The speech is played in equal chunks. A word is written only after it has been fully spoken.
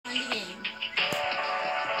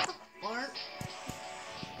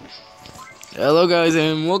Hello guys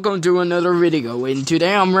and welcome to another video, and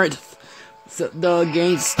today I'm ready the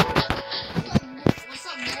games. What's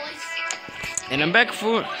up, boys? And I'm back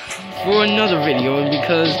for another video, and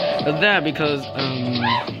because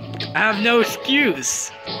I have no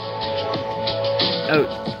excuse. Oh,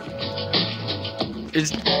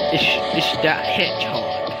 it's that hedgehog.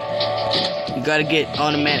 You gotta get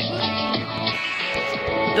automatic.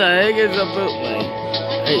 What the heck is a bootleg?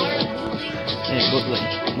 Hey,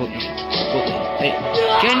 bootleg. Hey,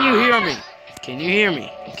 can you hear me? Can you hear me?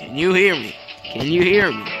 Can you hear me? Can you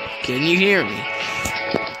hear me? Can you hear me?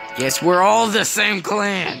 Yes, we're all the same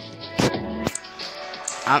clan. Wait, is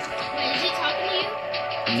he talking to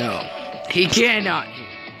you? No, he cannot.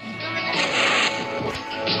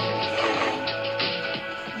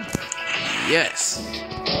 Yes.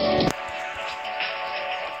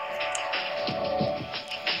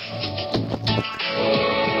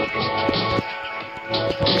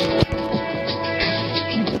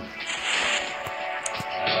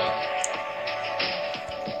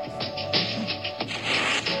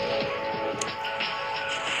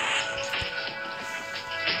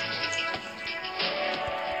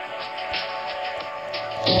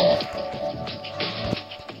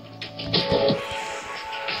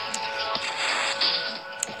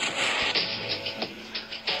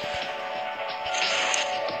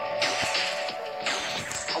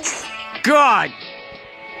 God!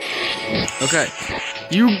 Okay.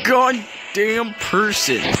 You goddamn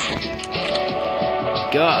person.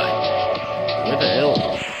 God. Where the hell?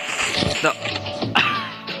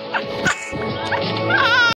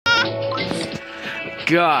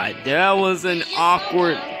 God, that was an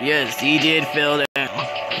awkward... Yes, he did fell down.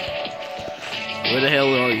 Where the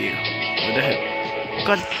hell are you? Where the hell?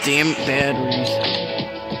 God damn batteries.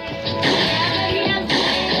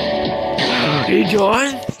 He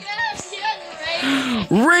died?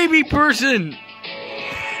 Raby person!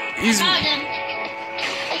 He's...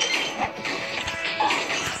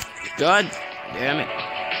 God damn it.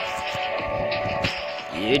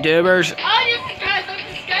 YouTubers. Oh, Jesus Christ, oh,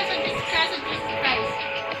 Jesus Christ, oh, Jesus Christ, oh, Jesus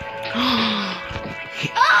Christ.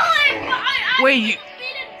 Oh,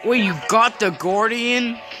 Wait, you got the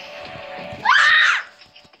Guardian?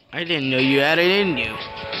 I didn't know you had it in you.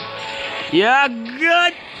 Yeah,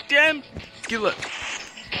 goddamn. Look.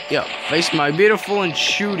 Yeah, face my beautiful and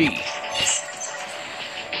shooty.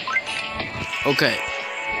 Okay.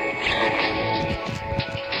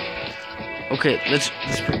 Okay, let's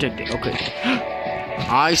protect it. Okay.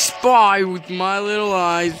 I spy with my little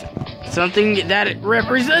eyes something that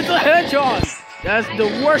represents a hedgehog. That's the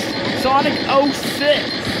worst Sonic 06.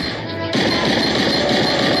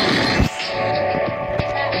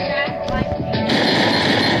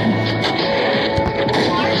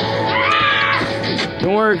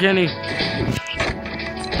 Don't worry, Kenny. Guardian,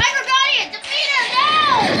 defeat him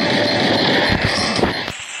now!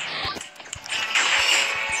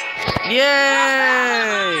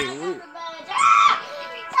 Yay!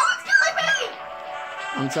 Someone's killing me!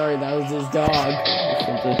 I'm sorry, that was his dog.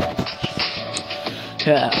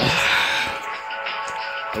 Yeah.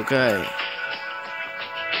 Okay.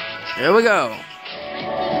 Here we go.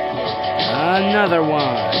 Another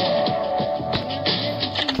one.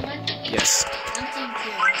 Yes.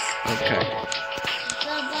 Okay.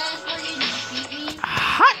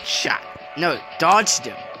 Hot shot. No, dodged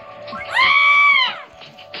him.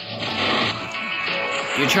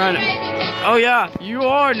 You're trying to... Oh yeah, you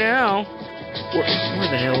are now. Where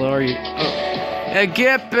the hell are you? Oh. Hey,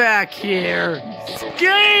 get back here.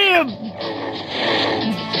 Scam!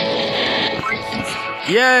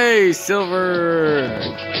 Yay, silver.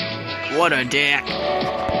 What a dick.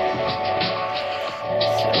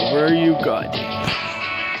 Silver, you got it.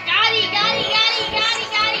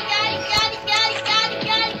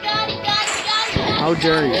 How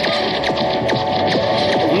dare you?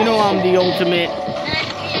 You know I'm the ultimate.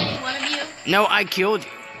 One of you? No, I killed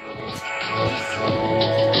you.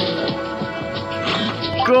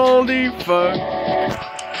 Goldie fuck. My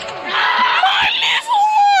little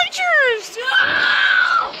launchers!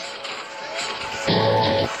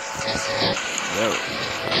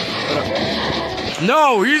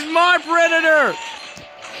 No, he's my predator!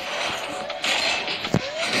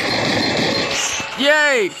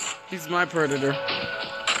 Yay! He's my predator.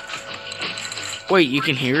 Wait, you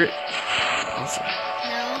can hear it? Awesome.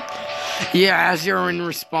 No. Yeah, as you're in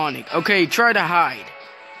responding. Okay, try to hide.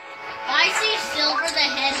 I see Silver the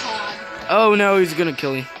Hedgehog. Oh no, he's gonna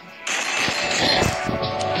kill you.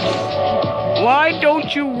 Why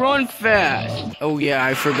don't you run fast? Oh yeah,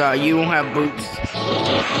 I forgot. You don't have boots.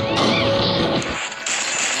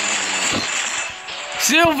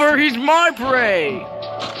 Silver, he's my prey!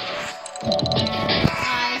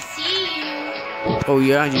 Oh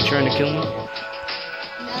yeah, you trying to kill me?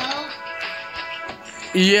 No.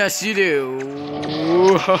 Yes, you do.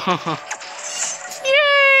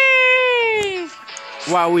 Yay!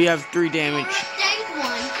 Wow, we have 3 damage. Thank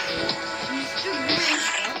one. Mr. Grinch.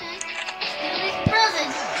 Okay.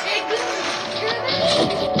 Present.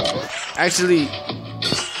 Actually,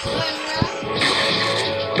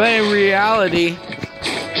 but in reality,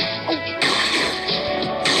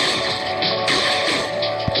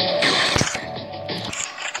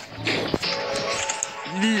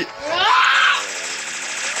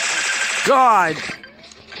 God,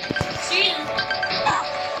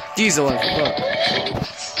 Diesel as fuck.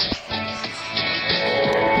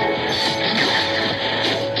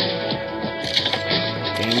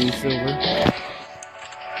 Danny Silver.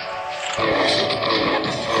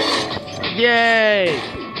 Yay!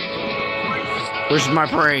 Where's my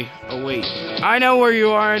prey? Oh wait, I know where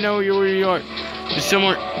you are. I know where you are. There's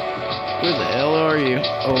somewhere. Where the hell are you?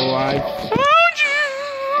 Oh, I found you.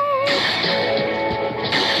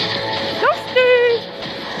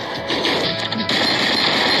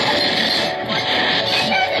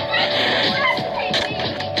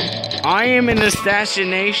 I am an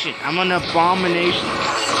assassination. I'm an abomination.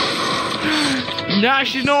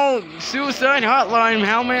 National Suicide Hotline.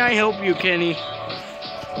 How may I help you, Kenny?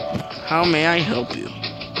 How may I help you?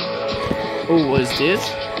 Oh, what is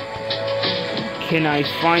this? Can I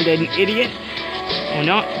find an idiot? Or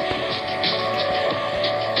not?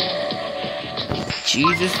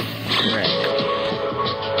 Jesus Christ.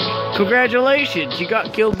 Congratulations, you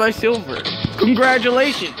got killed by Silver.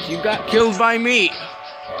 Congratulations, you got killed by me.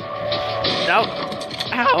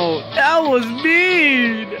 Ow, that was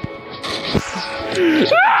mean!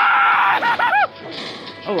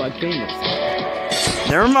 Oh, I famous.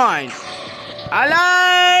 Never mind. I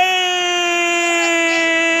lied!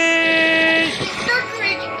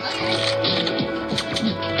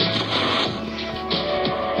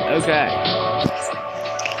 Okay.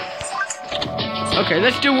 Okay,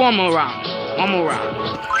 let's do one more round. One more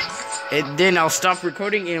round. And then I'll stop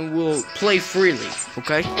recording and we'll play freely,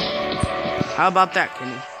 okay? How about that,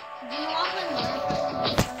 Kenny? Do you want my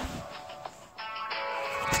mother?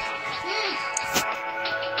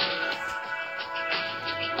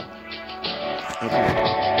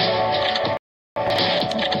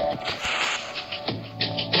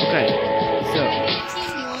 Okay, so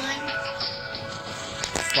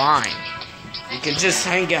fine. You can just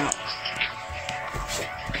hang out.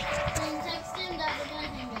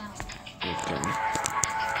 Okay.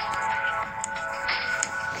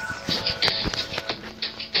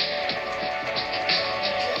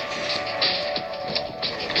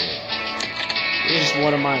 This is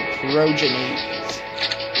one of my progenitors.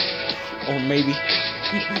 Or maybe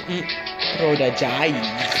prodigies.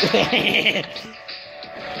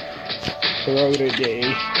 Prodigy.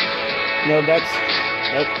 No, that's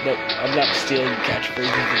nope. I'm not stealing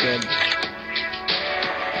catchphrases again.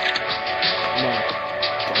 No.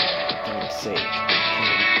 Don't say it.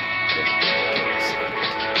 Don't say it.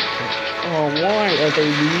 Oh, why are they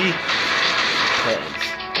me? Because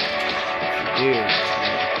if you do, you're a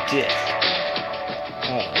dick.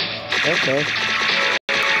 Oh, okay.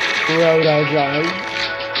 Prodigy.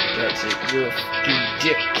 That's it. You're a fucking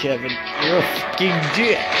dick, Kevin. You're a fucking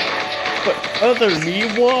dick. But other me,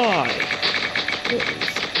 why? Because you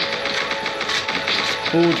just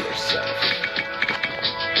fooled yourself.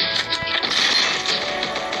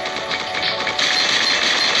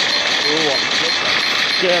 Oh, I'm getting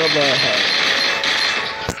scared of my head.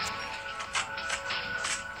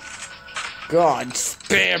 God,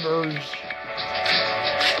 spammers.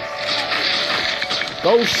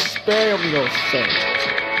 Go spam yourself.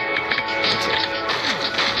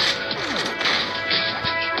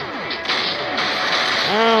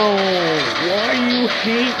 Ow, why you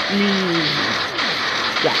hate me?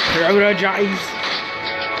 Yeah, apologize.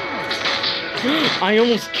 I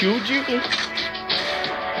almost killed you? Yeah.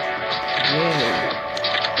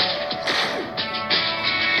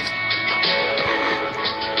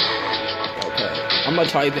 Okay, I'm gonna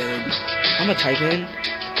type in.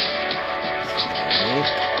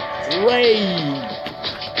 Raid.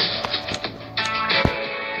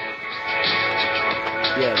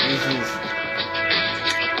 Yeah, this is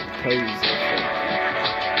crazy.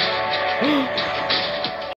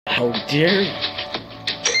 How dare you?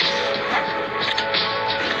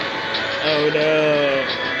 Oh no.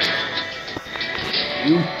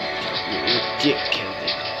 You're a dick,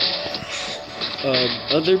 Kevin.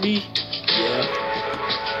 Other me? Yeah.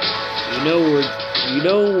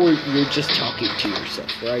 You're just talking to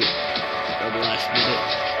yourself, right? At the last minute.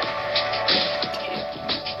 God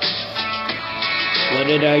damn. What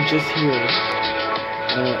did I just hear?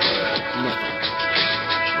 Nothing.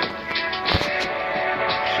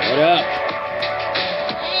 Shut up.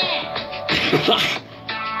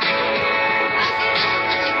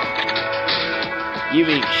 You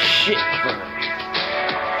mean shit bird.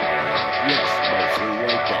 Yes, mostly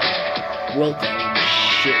like that. Well done,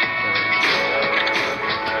 shit bird.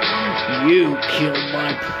 You killed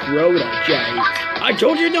my prototype. I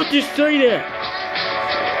told you not to say that.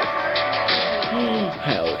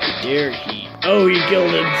 How dare he? Oh, he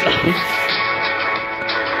killed himself.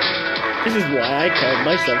 This is why I called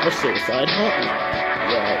myself a suicide hotline.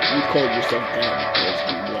 Well, you called yourself that because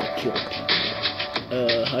you want to kill people.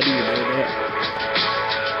 How do you know that?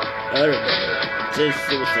 I don't know. It says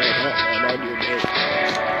suicide hotline on your name.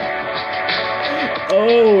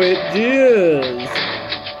 Oh, it is.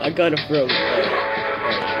 I got a from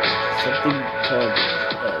something called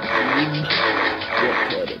beam. What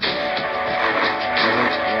kind of beam?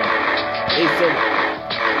 Hey, so.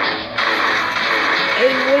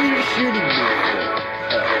 Hey, what are you shooting me for?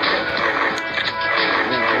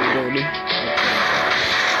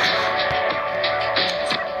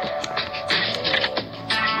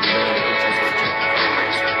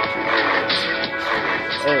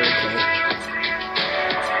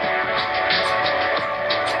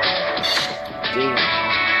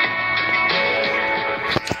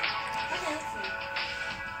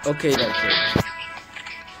 Okay, that's it.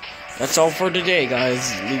 That's all for today,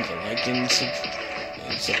 guys. Leave a like and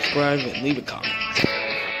subscribe and leave a comment.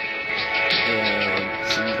 And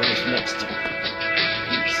see you guys next time.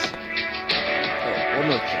 Peace. Oh, one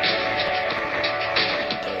more thing.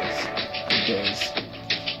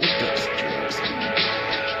 It does drugs.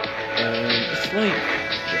 It's like,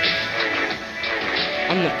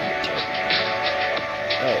 I'm not gonna tell you.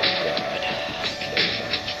 Oh God.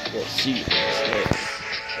 We'll see you guys later.